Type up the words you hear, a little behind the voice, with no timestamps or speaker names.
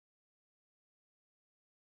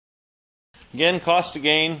Again, cost of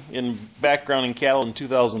gain in background in cattle in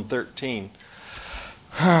 2013.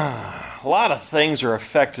 A lot of things are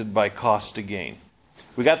affected by cost of gain.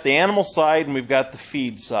 We got the animal side and we've got the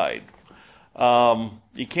feed side.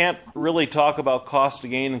 You can't really talk about cost of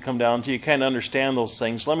gain and come down until you kind of understand those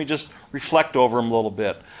things. Let me just reflect over them a little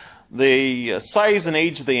bit. The size and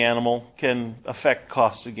age of the animal can affect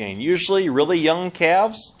cost of gain. Usually really young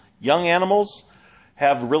calves, young animals,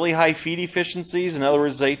 have really high feed efficiencies. In other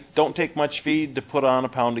words, they don't take much feed to put on a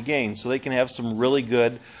pound of gain. So they can have some really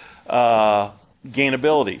good gain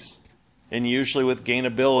abilities. And usually with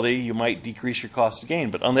gainability, you might decrease your cost of gain.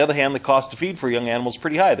 But on the other hand, the cost of feed for young animals is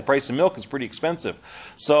pretty high. The price of milk is pretty expensive.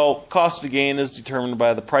 So cost of gain is determined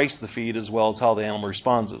by the price of the feed as well as how the animal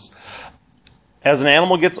responds. As an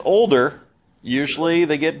animal gets older, usually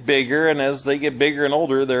they get bigger, and as they get bigger and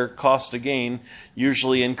older, their cost of gain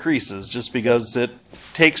usually increases just because it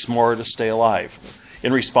takes more to stay alive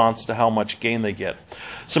in response to how much gain they get.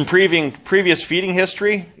 Some previous feeding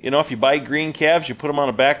history, if you buy green calves, you put them on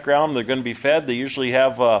a background, they're going to be fed. They usually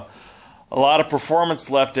have a lot of performance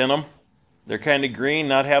left in them. They're kind of green,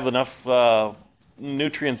 not have enough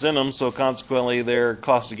nutrients in them, so consequently their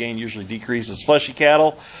cost of gain usually decreases. Fleshy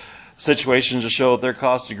cattle, situations to show that their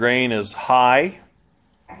cost of gain is high.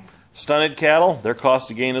 Stunted cattle, their cost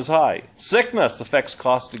of gain is high. Sickness affects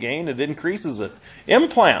cost of gain, it increases it.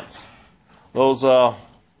 Implants, those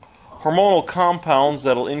hormonal compounds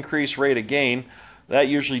that'll increase rate of gain, that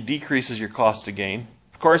usually decreases your cost of gain.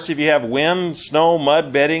 Of course, if you have wind, snow,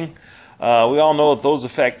 mud, bedding, we all know that those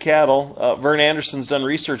affect cattle. Vern Anderson's done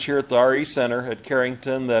research here at the RE Center at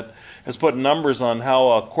Carrington that has put numbers on how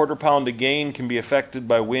a quarter pound of gain can be affected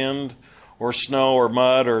by wind or snow or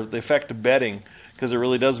mud or the effect of bedding, because it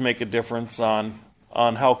really does make a difference on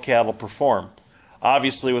how cattle perform.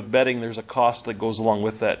 Obviously, with bedding, there's a cost that goes along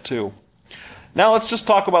with that too. Now let's just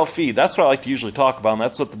talk about feed. That's what I like to usually talk about, and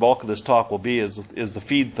that's what the bulk of this talk will be, is the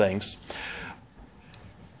feed things.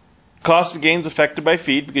 Cost of gain is affected by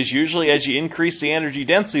feed because usually as you increase the energy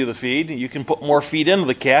density of the feed, you can put more feed into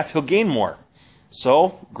the calf, he'll gain more.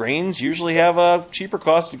 So grains usually have a cheaper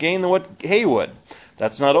cost of gain than what hay would.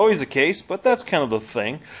 That's not always the case, but that's kind of the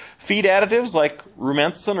thing. Feed additives like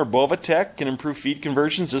Rumensin or Bovatec can improve feed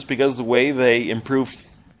conversions just because of the way they improve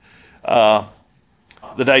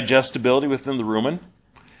the digestibility within the rumen.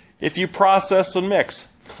 If you process and mix,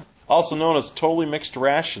 also known as totally mixed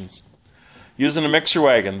rations, using a mixer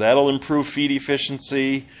wagon, that'll improve feed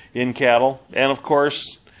efficiency in cattle. And of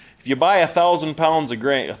course, if you buy 1,000 pounds of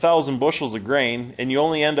grain, 1,000 bushels of grain, and you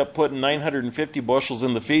only end up putting 950 bushels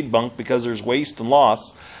in the feed bunk because there's waste and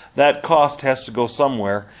loss, that cost has to go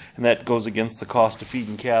somewhere, and that goes against the cost of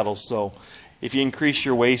feeding cattle. So if you increase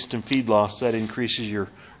your waste and feed loss, that increases your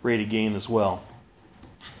rate of gain as well.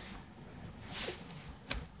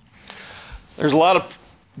 There's a lot of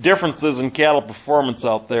differences in cattle performance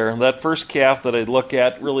out there. That first calf that I look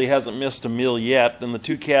at really hasn't missed a meal yet, and the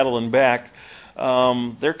two cattle in back,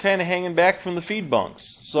 they're kind of hanging back from the feed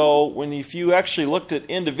bunks. So if you actually looked at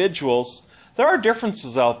individuals, there are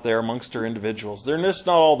differences out there amongst our individuals. They're just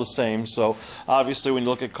not all the same. So obviously when you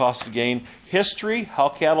look at cost of gain history, how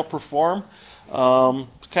cattle perform,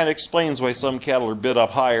 kind of explains why some cattle are bid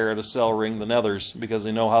up higher at a sell ring than others, because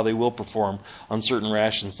they know how they will perform on certain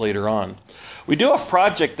rations later on. We do have a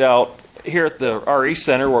project out here at the RE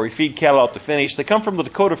Center where we feed cattle out to finish. They come from the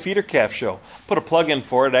Dakota Feeder Calf Show. Put a plug in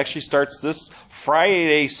for it. It actually starts this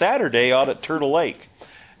Saturday out at Turtle Lake.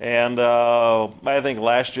 And I think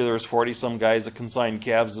last year there was 40-some guys that consigned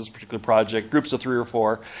calves this particular project, groups of 3 or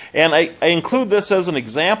 4. And I include this as an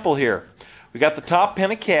example here. We got the top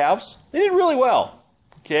pen of calves. They did really well.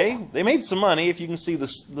 Okay, they made some money, if you can see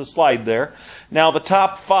the slide there. Now, the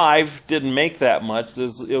top 5 didn't make that much.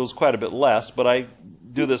 It was quite a bit less, but I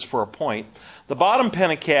do this for a point. The bottom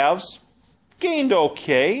pen of calves gained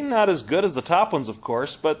okay, not as good as the top ones, of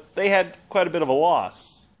course, but they had quite a bit of a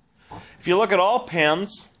loss. If you look at all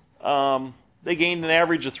pens, they gained an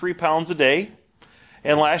average of 3 pounds a day.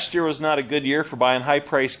 And last year was not a good year for buying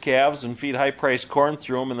high-priced calves and feed high-priced corn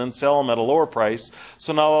through them and then sell them at a lower price.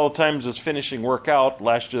 So not all the times just finishing work out,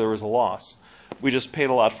 last year there was a loss. We just paid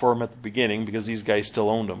a lot for them at the beginning because these guys still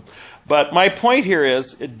owned them. But my point here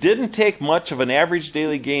is it didn't take much of an average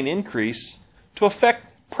daily gain increase to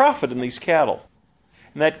affect profit in these cattle.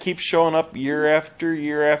 And that keeps showing up year after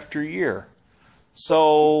year after year.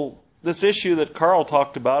 So this issue that Karl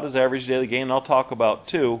talked about is average daily gain, and I'll talk about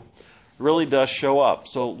too, really does show up.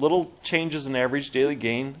 So little changes in average daily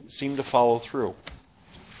gain seem to follow through.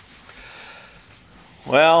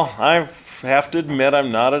 Well, I've have to admit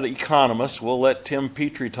I'm not an economist. We'll let Tim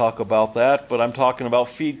Petrie talk about that, but I'm talking about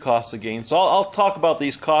feed costs of gain. So I'll talk about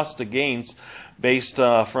these costs of gains based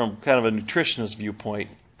from kind of a nutritionist viewpoint.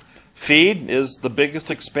 Feed is the biggest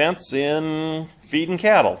expense in feeding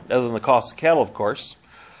cattle, other than the cost of cattle, of course.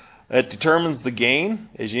 It determines the gain.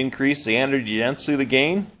 As you increase the energy density of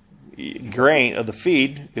the grain of the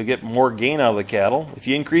feed, you'll get more gain out of the cattle. If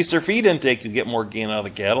you increase their feed intake, you'll get more gain out of the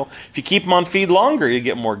cattle. If you keep them on feed longer, you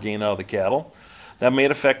get more gain out of the cattle. That may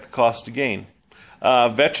affect the cost of gain.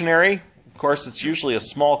 Veterinary, of course, it's usually a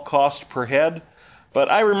small cost per head. But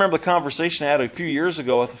I remember the conversation I had a few years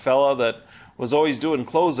ago with a fellow that was always doing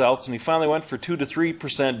closeouts, and he finally went for 2 to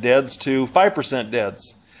 3% deads to 5%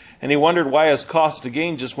 deads. And he wondered why his cost of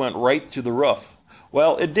gain just went right through the roof.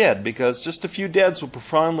 Well, it did, because just a few deads will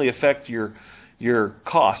profoundly affect your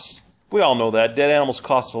costs. We all know that. Dead animals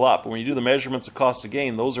cost a lot, but when you do the measurements of cost of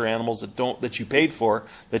gain, those are animals that you paid for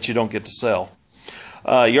that you don't get to sell.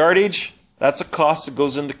 Yardage, that's a cost that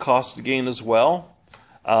goes into cost of gain as well.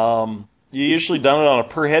 You usually done it on a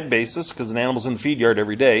per head basis because an animal's in the feed yard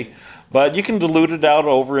every day, but you can dilute it out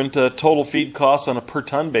over into total feed costs on a per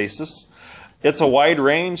ton basis. It's a wide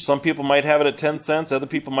range. Some people might have it at 10 cents. Other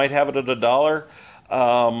people might have it at $1.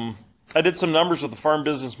 I did some numbers with the Farm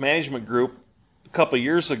Business Management Group a couple of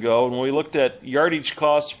years ago, and when we looked at yardage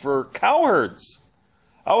costs for cow herds,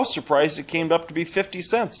 I was surprised it came up to be 50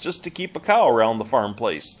 cents just to keep a cow around the farm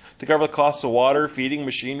place, to cover the costs of water, feeding,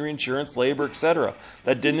 machinery, insurance, labor, etc.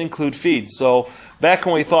 That didn't include feed. So back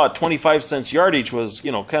when we thought 25 cents yardage was,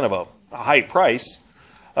 kind of a high price,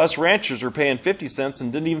 us ranchers were paying 50 cents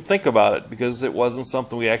and didn't even think about it because it wasn't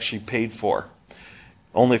something we actually paid for,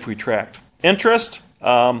 only if we tracked. Interest,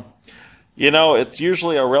 it's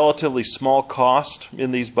usually a relatively small cost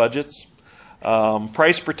in these budgets.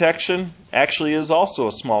 Price protection actually is also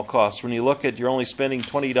a small cost. When you look at, you're only spending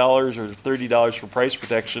 $20 or $30 for price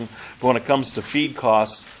protection, but when it comes to feed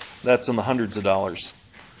costs, that's in the hundreds of dollars.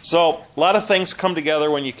 So a lot of things come together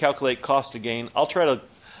when you calculate cost of gain.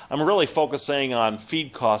 I'm really focusing on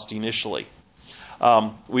feed cost initially.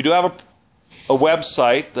 We do have a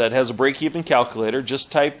website that has a break-even calculator.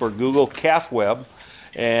 Just type or Google calf web,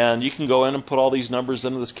 and you can go in and put all these numbers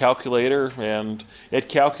into this calculator, and it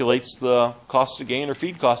calculates the cost of gain or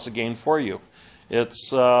feed cost of gain for you. It's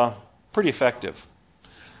pretty effective.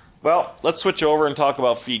 Well, let's switch over and talk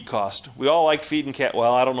about feed cost. We all like feeding cattle.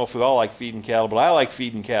 Well, I don't know if we all like feeding cattle, but I like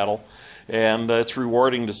feeding cattle, and it's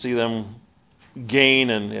rewarding to see them gain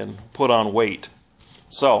and put on weight.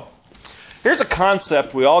 So here's a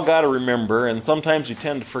concept we all got to remember, and sometimes we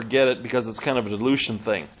tend to forget it because it's kind of a dilution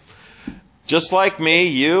thing. Just like me,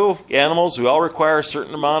 you, animals, we all require a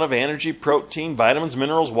certain amount of energy, protein, vitamins,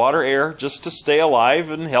 minerals, water, air, just to stay alive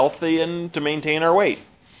and healthy and to maintain our weight.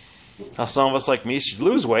 Now, some of us like me should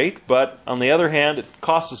lose weight, but on the other hand, it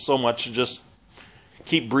costs us so much to just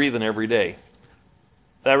keep breathing every day.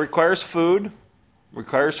 That requires food,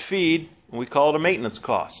 requires feed, and we call it a maintenance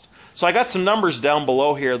cost. So I got some numbers down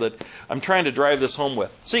below here that I'm trying to drive this home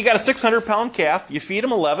with. So you got a 600-pound calf, you feed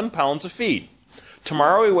him 11 pounds of feed.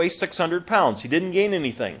 Tomorrow he weighs 600 pounds. He didn't gain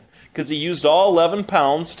anything because he used all 11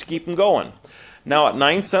 pounds to keep him going. Now at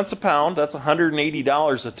 9 cents a pound, that's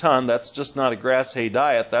 $180 a ton. That's just not a grass hay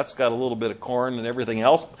diet. That's got a little bit of corn and everything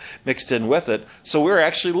else mixed in with it. So we're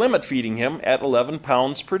actually limit feeding him at 11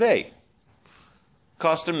 pounds per day.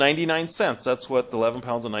 Cost him 99 cents. That's what 11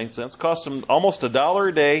 pounds and 9 cents. Cost him almost $1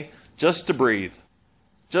 a day just to breathe.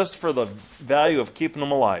 Just for the value of keeping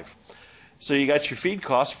him alive. So you got your feed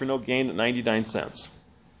cost for no gain at 99 cents.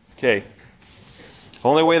 Okay.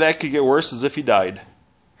 Only way that could get worse is if he died.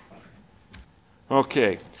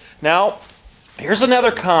 Okay. Now, here's another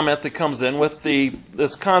comment that comes in with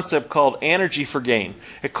this concept called energy for gain.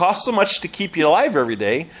 It costs so much to keep you alive every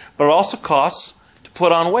day, but it also costs to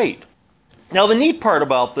put on weight. Now, the neat part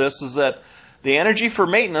about this is that the energy for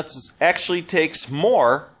maintenance actually takes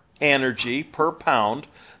more energy per pound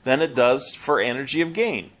than it does for energy of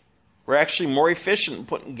gain. We're actually more efficient in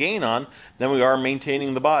putting gain on than we are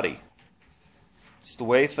maintaining the body. It's the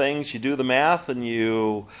way things, you do the math and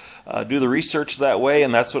you do the research that way,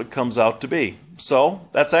 and that's what it comes out to be. So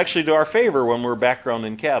that's actually to our favor when we're background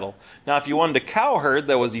in cattle. Now, if you wanted a cow herd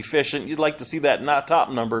that was efficient, you'd like to see that top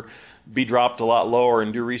number be dropped a lot lower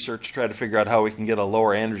and do research to try to figure out how we can get a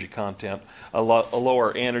lower energy content, a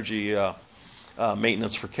lower energy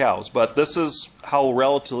maintenance for cows. But this is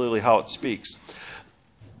relatively how it speaks.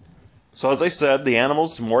 So as I said, the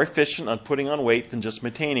animal's more efficient on putting on weight than just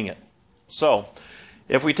maintaining it. So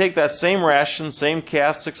if we take that same ration, same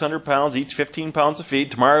calf, 600 pounds, eats 15 pounds of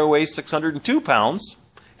feed, tomorrow he weighs 602 pounds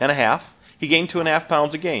and a half, he gained 2.5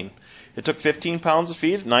 pounds of gain. It took 15 pounds of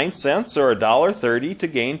feed at 9 cents or $1.30 to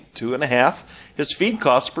gain 2.5. His feed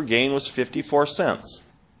cost per gain was 54 cents.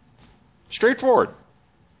 Straightforward.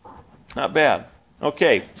 Not bad.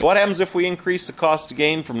 Okay, what happens if we increase the cost to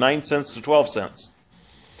gain from 9 cents to 12 cents?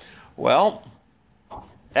 Well,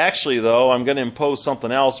 actually, though, I'm going to impose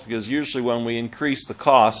something else, because usually when we increase the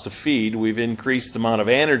cost of feed, we've increased the amount of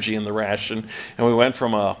energy in the ration, and we went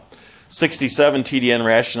from a 67 TDN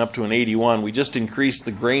ration up to an 81. We just increased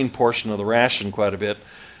the grain portion of the ration quite a bit,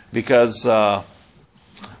 because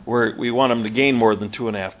we want them to gain more than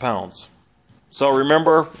 2.5 pounds. So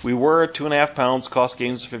remember, we were at 2.5 pounds, cost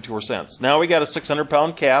gains of 54 cents. Now we got a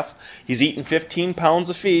 600-pound calf. He's eating 15 pounds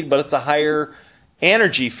of feed, but it's a higher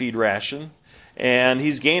energy feed ration, and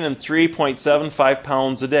he's gaining 3.75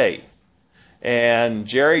 pounds a day. And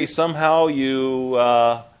Jerry, somehow you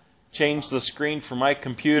changed the screen from my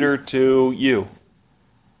computer to you.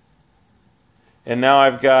 And now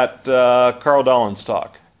I've got Carl Dolan's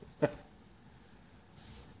talk.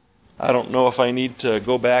 I don't know if I need to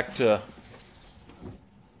go back to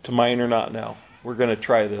mine or not now. We're going to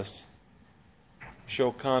try this.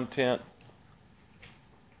 Show content.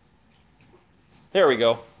 There we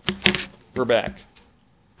go. We're back.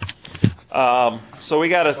 So we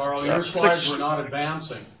got a... Carl, your slides were not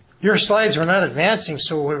advancing. Your slides were not advancing,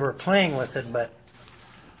 so we were playing with it, but...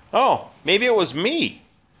 Oh, maybe it was me.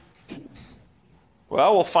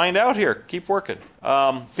 Well, we'll find out here. Keep working.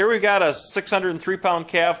 Here we've got a 603-pound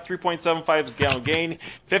calf, 3.75 gallon gain,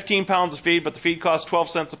 15 pounds of feed, but the feed costs 12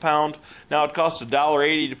 cents a pound. Now it costs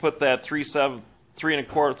 $1.80 to put that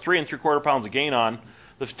 3.75 pounds of gain on.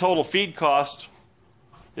 The total feed cost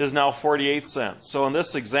is now 48 cents. So in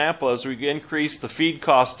this example, as we increase the feed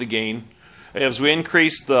cost to gain, as we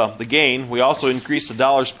increase the gain, we also increase the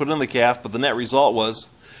dollars put in the calf, but the net result was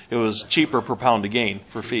it was cheaper per pound to gain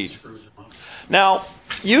for feed. Now,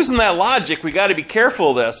 using that logic, we got to be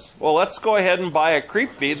careful of this. Well, let's go ahead and buy a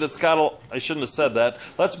creep feed that's got I shouldn't have said that.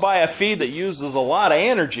 Let's buy a feed that uses a lot of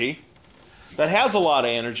energy, that has a lot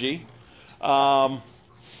of energy, but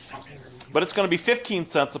it's going to be 15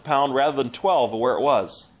 cents a pound rather than 12 where it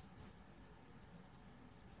was.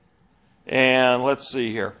 And let's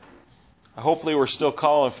see here. Hopefully we're still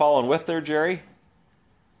following with there, Jerry.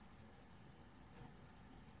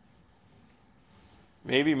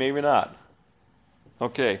 Maybe, maybe not.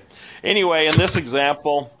 Okay. Anyway, in this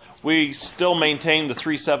example, we still maintain the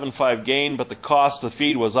 3.75 gain, but the cost of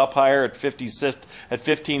feed was up higher at 15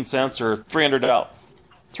 cents or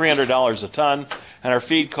 $300 a ton, and our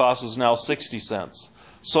feed cost is now 60 cents.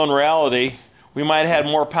 So in reality, we might have had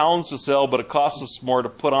more pounds to sell, but it costs us more to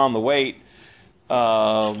put on the weight.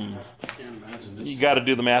 You got to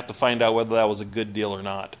do the math to find out whether that was a good deal or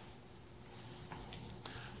not.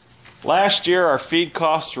 Last year, our feed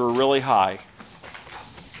costs were really high.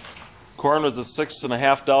 Corn was at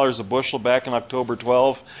 $6.50 a bushel back in October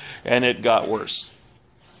 12, and it got worse.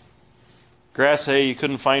 Grass hay you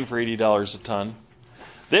couldn't find for $80 a ton.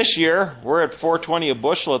 This year, we're at $4.20 a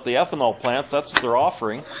bushel at the ethanol plants. That's what they're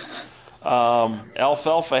offering.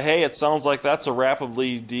 Alfalfa hay, it sounds like that's a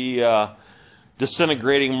rapidly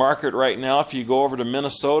disintegrating market right now. If you go over to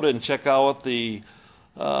Minnesota and check out what the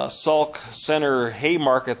Salk Center hay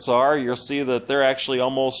markets are, you'll see that they're actually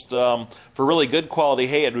almost, for really good quality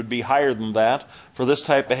hay, it would be higher than that. For this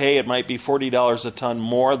type of hay, it might be $40 a ton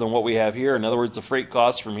more than what we have here. In other words, the freight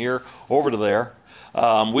costs from here over to there.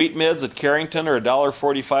 Wheat mids at Carrington are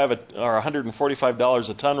 $1.45 or $145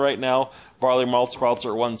 a ton right now. Barley malt sprouts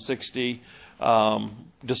are at $160.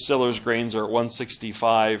 Distillers grains are at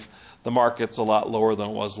 $165. The market's a lot lower than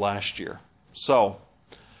it was last year. So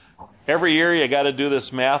every year you got to do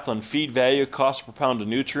this math on feed value, cost per pound of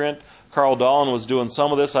nutrient. Carl Dolan was doing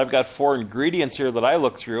some of this. I've got 4 ingredients here that I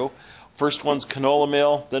look through. First one's canola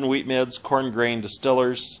meal, then wheat mids, corn grain,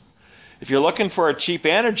 distillers. If you're looking for a cheap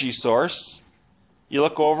energy source, you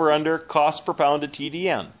look over under cost per pound of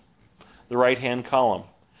TDN, the right-hand column.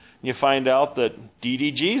 And you find out that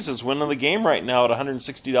DDGs is winning the game right now at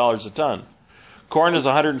 $160 a ton. Corn is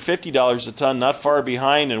 $150 a ton, not far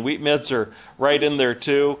behind, and wheat mids are right in there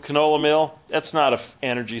too. Canola meal, that's not an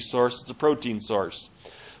energy source, it's a protein source.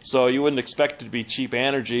 So you wouldn't expect it to be cheap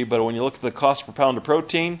energy, but when you look at the cost per pound of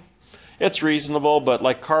protein, it's reasonable, but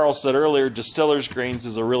like Carl said earlier, distillers grains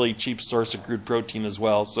is a really cheap source of crude protein as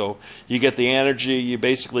well. So you get the energy, you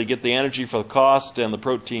basically get the energy for the cost, and the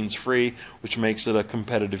protein's free, which makes it a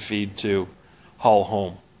competitive feed to haul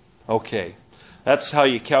home. Okay. That's how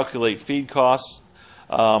you calculate feed costs.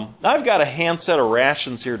 I've got a handset of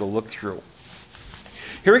rations here to look through.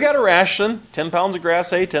 Here we got a ration, 10 pounds of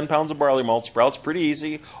grass hay, 10 pounds of barley malt sprouts, pretty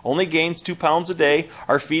easy. Only gains 2 pounds a day.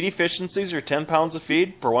 Our feed efficiencies are 10 pounds of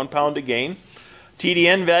feed per 1 pound of gain.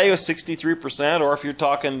 TDN value is 63%, or if you're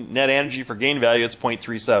talking net energy for gain value, it's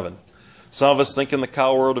 0.37. Some of us think in the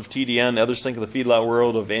cow world of TDN, others think in the feedlot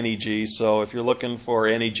world of NEG. So if you're looking for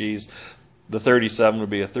NEGs, the 37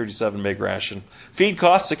 would be a 37 meg ration. Feed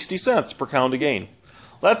cost 60 cents per pound of gain.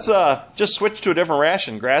 Let's just switch to a different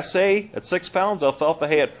ration. Grass hay at 6 pounds, alfalfa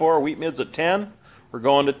hay at 4, wheat midds at 10. We're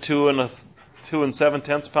going to 2 and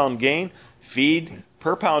 7/10 pound gain. Feed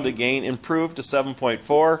per pound of gain improved to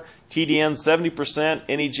 7.4. TDN 70%,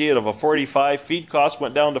 NEG of a 45. Feed cost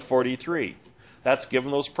went down to 43. That's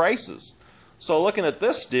given those prices. So looking at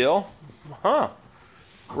this deal,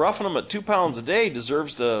 roughing them at 2 pounds a day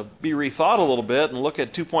deserves to be rethought a little bit and look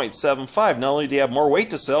at 2.75. Not only do you have more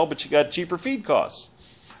weight to sell, but you got cheaper feed costs.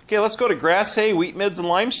 Okay, let's go to grass hay, wheat midds, and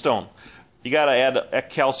limestone. You got to add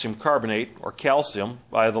calcium carbonate or calcium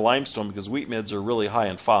by the limestone because wheat midds are really high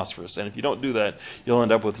in phosphorus. And if you don't do that, you'll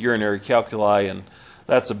end up with urinary calculi, and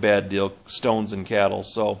that's a bad deal, stones in cattle.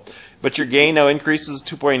 But your gain now increases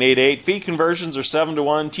 2.88. Feed conversions are 7 to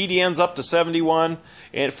 1. TDN's up to 71.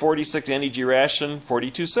 And 46 NEG ration,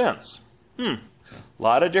 42 cents. A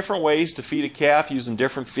lot of different ways to feed a calf using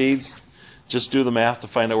different feeds. Just do the math to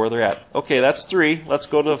find out where they're at. Okay, that's 3. Let's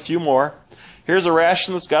go to a few more. Here's a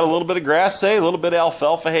ration that's got a little bit of grass hay, a little bit of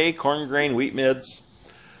alfalfa hay, corn grain, wheat midds.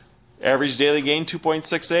 Average daily gain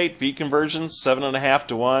 2.68. Feed conversions 7.5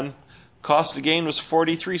 to 1. Cost of gain was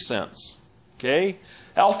 43 cents. Okay,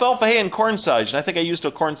 alfalfa hay and corn silage. And I think I used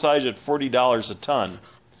a corn silage at $40 a ton.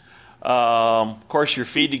 Of course, your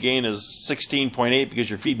feed to gain is 16.8 because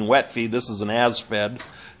you're feeding wet feed. This is an as-fed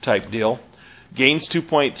type deal. Gains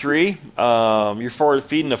 2.3. You're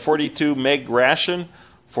feeding a 42 meg ration,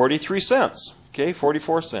 43 cents. Okay,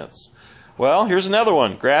 44 cents. Well, here's another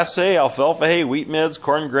one. Grass hay, alfalfa hay, wheat midds,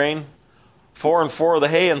 corn grain. 4 and 4 of the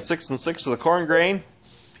hay and 6 and 6 of the corn grain.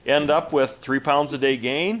 End up with 3 pounds a day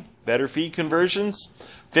gain. Better feed conversions.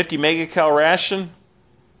 50 megacal ration,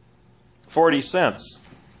 40 cents.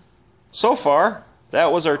 So far,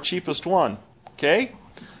 that was our cheapest one. Okay?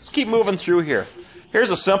 Let's keep moving through here. Here's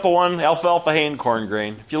a simple one, alfalfa hay and corn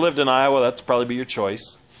grain. If you lived in Iowa, that's probably be your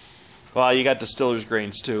choice. Well, you got distiller's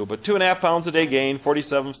grains too, but 2.5 pounds a day gain,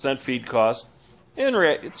 47% feed cost.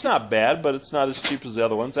 It's not bad, but it's not as cheap as the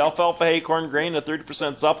other ones. Alfalfa hay, corn grain, a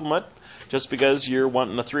 30% supplement, just because you're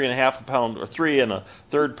wanting a 3.5 pound or 3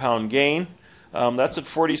 1/3 pound gain. That's at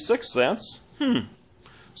 46 cents.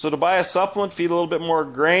 So to buy a supplement, feed a little bit more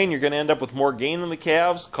grain, you're going to end up with more gain in the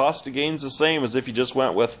calves. Cost of gain's the same as if you just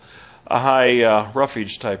went with a high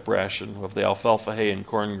roughage type ration of the alfalfa hay and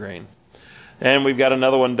corn grain. And we've got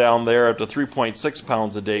another one down there at the 3.6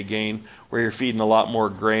 pounds a day gain, where you're feeding a lot more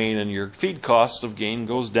grain and your feed cost of gain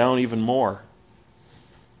goes down even more.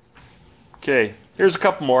 Okay, here's a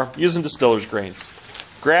couple more using distiller's grains.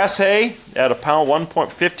 Grass hay at a pound,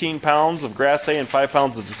 15 pounds of grass hay and 5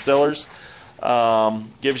 pounds of distillers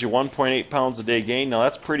gives you 1.8 pounds a day gain. Now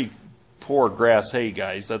that's pretty poor grass hay,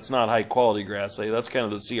 guys. That's not high quality grass hay. That's kind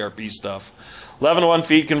of the CRP stuff. 11 to 1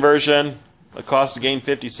 feed conversion, a cost of gain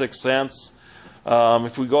 56 cents.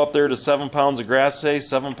 If we go up there to 7 pounds of grass hay,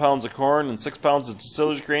 7 pounds of corn, and 6 pounds of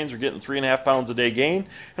distiller's grains, we're getting 3.5 pounds a day gain,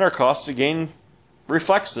 and our cost of gain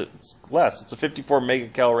reflects it. It's less. It's a 54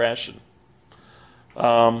 megacal ration.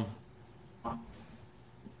 A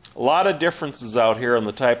lot of differences out here on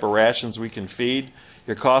the type of rations we can feed.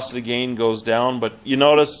 Your cost of gain goes down, but you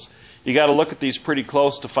notice you got to look at these pretty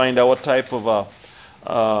close to find out what type of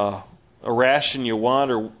a ration you want,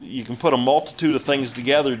 or you can put a multitude of things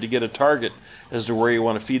together to get a target as to where you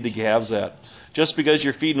want to feed the calves at. Just because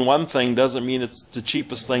you're feeding one thing doesn't mean it's the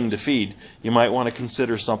cheapest thing to feed. You might want to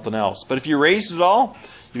consider something else. But if you raised it all,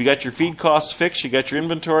 you got your feed costs fixed, you got your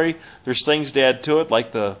inventory, there's things to add to it,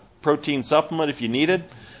 like the protein supplement if you need it,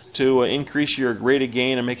 to increase your rate of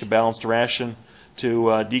gain and make a balanced ration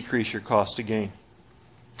to decrease your cost of gain.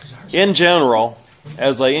 In general,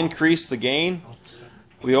 as I increase the gain,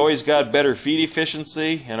 we always got better feed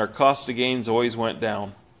efficiency, and our cost of gains always went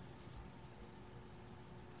down.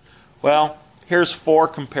 Well, here's 4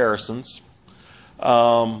 comparisons.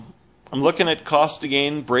 I'm looking at cost of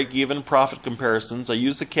gain, break-even, profit comparisons. I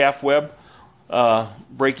use the calf web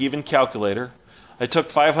break-even calculator. I took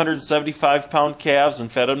 575-pound calves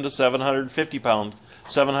and fed them to 750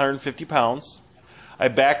 pounds. I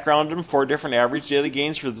backgrounded them 4 different average daily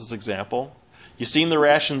gains for this example. You've seen the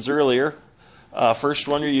rations earlier. First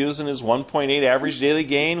one you're using is 1.8 average daily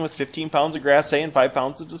gain with 15 pounds of grass hay and 5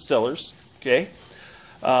 pounds of distillers. Okay.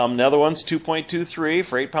 Another one's 2.23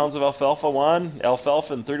 for 8 pounds of alfalfa 1,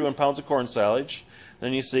 alfalfa and 31 pounds of corn silage.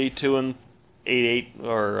 Then you see 2.88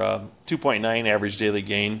 or 2.9 average daily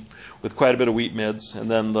gain with quite a bit of wheat mids.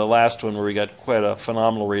 And then the last one where we got quite a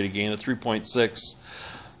phenomenal rate of gain at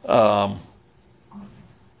 3.6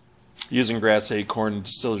 using grass hay, corn, and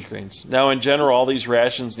distillers grains. Now, in general, all these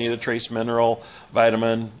rations need a trace mineral,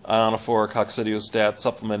 vitamin, ionophore, coccidiostat,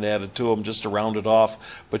 supplement added to them just to round it off.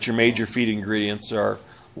 But your major feed ingredients are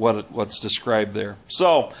what's described there.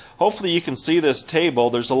 So hopefully you can see this table.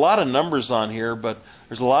 There's a lot of numbers on here, but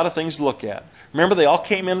there's a lot of things to look at. Remember, they all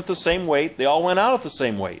came in at the same weight. They all went out at the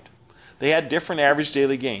same weight. They had different average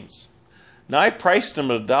daily gains. Now, I priced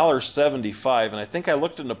them at $1.75, and I think I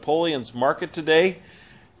looked at Napoleon's market today,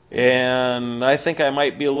 and I think I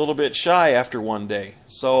might be a little bit shy after one day.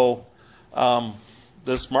 So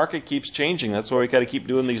this market keeps changing. That's why we got to keep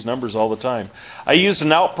doing these numbers all the time. I used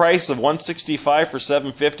an out price of $165 for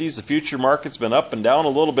 750s. The future market's been up and down a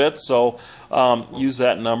little bit, so use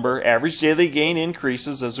that number. Average daily gain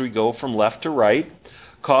increases as we go from left to right.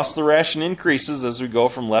 Cost of the ration increases as we go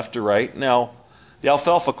from left to right. Now, the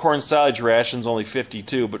alfalfa corn silage ration is only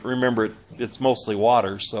 52, but remember it's mostly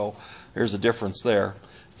water, so there's a difference there.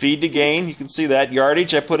 Feed to gain, you can see that.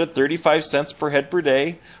 Yardage, I put at 35 cents per head per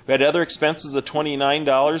day. We had other expenses of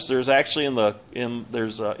 $29. There's actually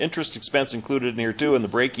there's interest expense included in here too in the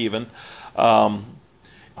break even.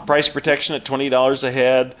 Price protection at $20 a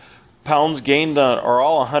head. Pounds gained are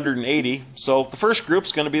all 180. So the first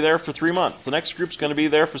group's going to be there for 3 months. The next group's going to be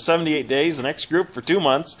there for 78 days. The next group for 2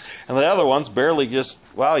 months. And the other ones barely just,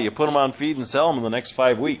 wow, you put them on feed and sell them in the next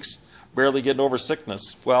 5 weeks. Barely getting over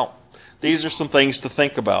sickness. Well, these are some things to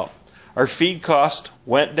think about. Our feed cost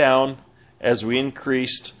went down as we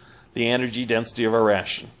increased the energy density of our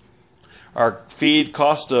ration. Our feed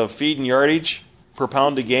cost of feed and yardage per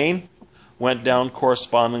pound of gain went down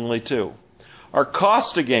correspondingly too. Our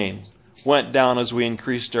cost of gain went down as we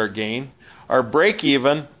increased our gain. Our break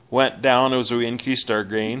even went down as we increased our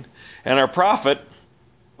gain. And our profit,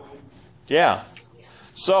 yeah.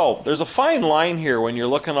 So there's a fine line here when you're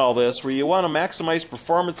looking at all this where you want to maximize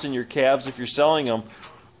performance in your calves if you're selling them,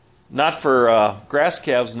 not for grass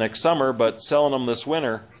calves next summer, but selling them this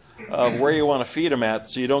winter, where you want to feed them at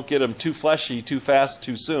so you don't get them too fleshy, too fast,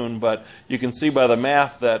 too soon. But you can see by the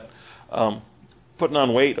math that putting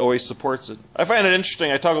on weight always supports it. I find it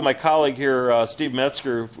interesting. I talk with my colleague here, Steve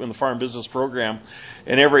Metzger, in the Farm Business Program,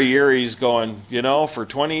 and every year he's going, for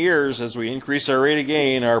 20 years, as we increase our rate of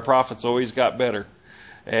gain, our profits always got better.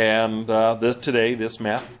 And today, this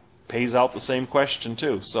math pays out the same question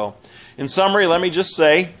too. So, in summary, let me just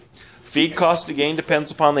say, feed cost to gain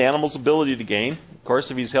depends upon the animal's ability to gain. Of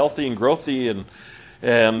course, if he's healthy and growthy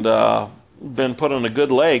and been put on a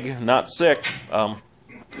good leg, not sick,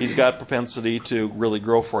 he's got propensity to really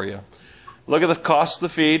grow for you. Look at the cost of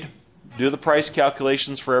the feed, do the price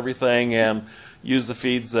calculations for everything, and use the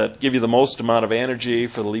feeds that give you the most amount of energy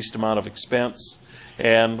for the least amount of expense.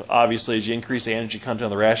 And obviously, as you increase the energy content of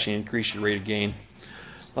the ration, you increase your rate of gain.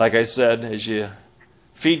 Like I said,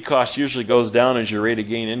 feed cost usually goes down as your rate of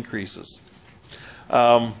gain increases.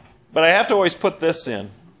 But I have to always put this in.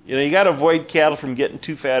 You got to avoid cattle from getting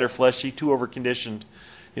too fat or fleshy, too overconditioned.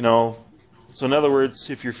 So in other words,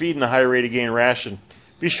 if you're feeding a high rate of gain ration,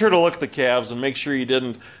 be sure to look at the calves and make sure you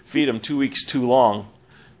didn't feed them 2 weeks too long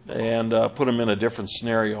and put them in a different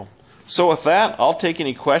scenario. So with that, I'll take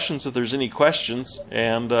any questions if there's any questions,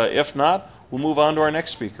 and if not, we'll move on to our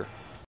next speaker.